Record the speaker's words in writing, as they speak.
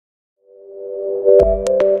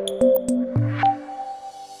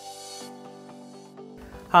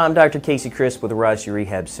Hi, I'm Dr. Casey Crisp with Airrosti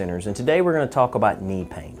Rehab Centers, and today we're going to talk about knee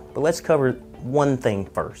pain. But let's cover one thing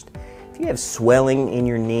first. If you have swelling in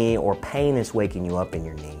your knee or pain that's waking you up in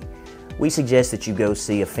your knee, we suggest that you go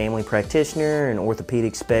see a family practitioner, an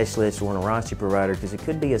orthopedic specialist, or an Airrosti provider because it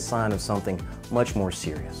could be a sign of something much more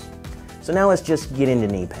serious. So now let's just get into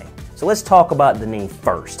knee pain. So let's talk about the knee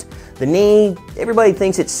first. The knee, everybody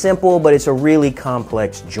thinks it's simple, but it's a really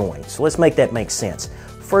complex joint. So let's make that make sense.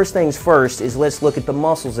 First things first is let's look at the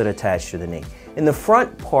muscles that attach to the knee. In the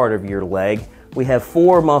front part of your leg, we have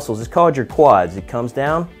four muscles. It's called your quads. It comes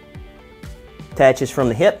down, attaches from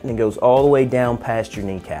the hip, and it goes all the way down past your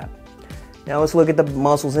kneecap. Now let's look at the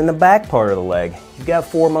muscles in the back part of the leg. You've got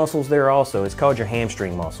four muscles there also. It's called your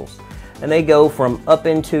hamstring muscles. And they go from up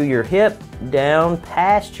into your hip, down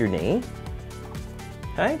past your knee.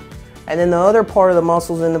 Okay? And then the other part of the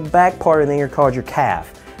muscles in the back part of the knee are called your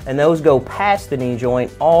calf. And those go past the knee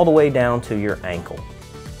joint all the way down to your ankle.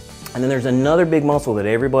 And then there's another big muscle that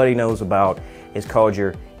everybody knows about. It's called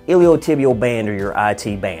your iliotibial band or your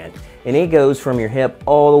IT band. And it goes from your hip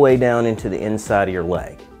all the way down into the inside of your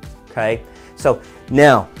leg. Okay? So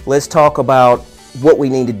now let's talk about what we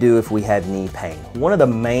need to do if we have knee pain. One of the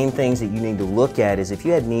main things that you need to look at is if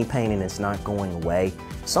you have knee pain and it's not going away,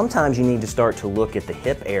 sometimes you need to start to look at the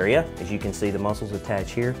hip area. As you can see, the muscles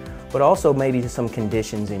attach here, but also maybe some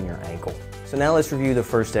conditions in your ankle. So now let's review the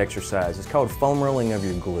first exercise. It's called foam rolling of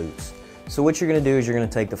your glutes. So what you're going to do is you're going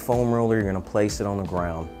to take the foam roller, you're going to place it on the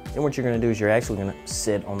ground. Then what you're going to do is you're actually going to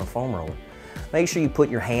sit on the foam roller. Make sure you put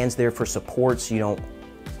your hands there for support so you don't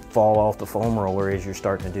fall off the foam roller as you're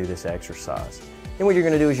starting to do this exercise. Then what you're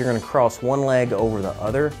going to do is you're going to cross one leg over the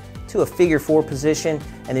other to a figure four position,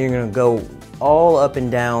 and then you're going to go all up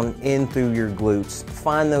and down in through your glutes.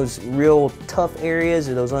 Find those real tough areas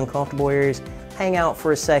or those uncomfortable areas. Hang out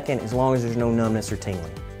for a second as long as there's no numbness or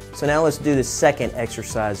tingling. So now let's do the second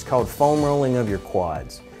exercise called foam rolling of your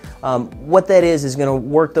quads. What that is going to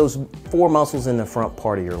work those four muscles in the front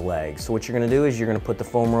part of your leg. So what you're going to do is you're going to put the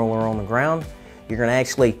foam roller on the ground. You're going to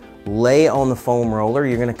actually lay on the foam roller.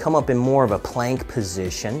 You're going to come up in more of a plank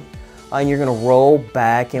position. And you're going to roll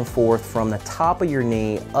back and forth from the top of your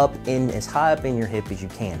knee up in as high up in your hip as you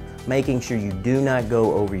can, making sure you do not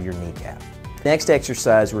go over your kneecap. Next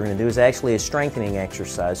exercise we're going to do is actually a strengthening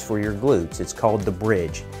exercise for your glutes. It's called the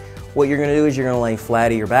bridge. What you're going to do is you're going to lay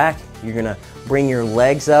flat on your back. You're going to bring your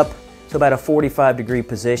legs up to about a 45-degree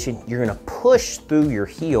position. You're going to push through your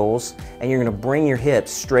heels and you're going to bring your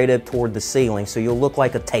hips straight up toward the ceiling so you'll look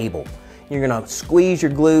like a table. You're going to squeeze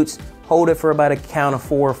your glutes, hold it for about a count of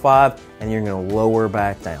 4 or 5, and you're going to lower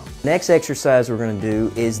back down. Next exercise we're going to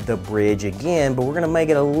do is the bridge again, but we're going to make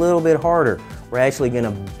it a little bit harder. We're actually going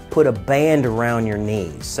to put a band around your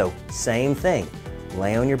knees. So same thing,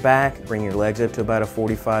 lay on your back, bring your legs up to about a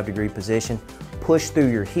 45-degree position, push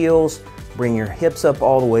through your heels, bring your hips up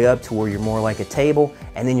all the way up to where you're more like a table,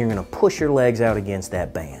 and then you're going to push your legs out against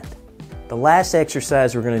that band. The last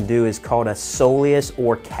exercise we're going to do is called a soleus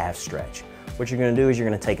or calf stretch. What you're going to do is you're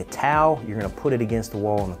going to take a towel, you're going to put it against the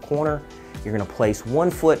wall in the corner, you're going to place one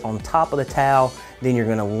foot on top of the towel, then you're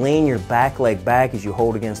going to lean your back leg back as you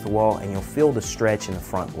hold against the wall, and you'll feel the stretch in the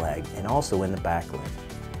front leg and also in the back leg.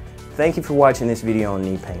 Thank you for watching this video on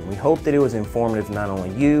knee pain. We hope that it was informative to not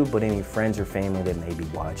only you, but any friends or family that may be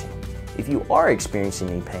watching. If you are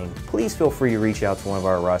experiencing knee pain, please feel free to reach out to one of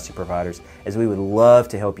our Airrosti providers, as we would love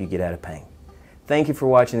to help you get out of pain. Thank you for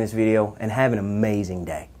watching this video and have an amazing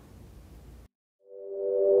day.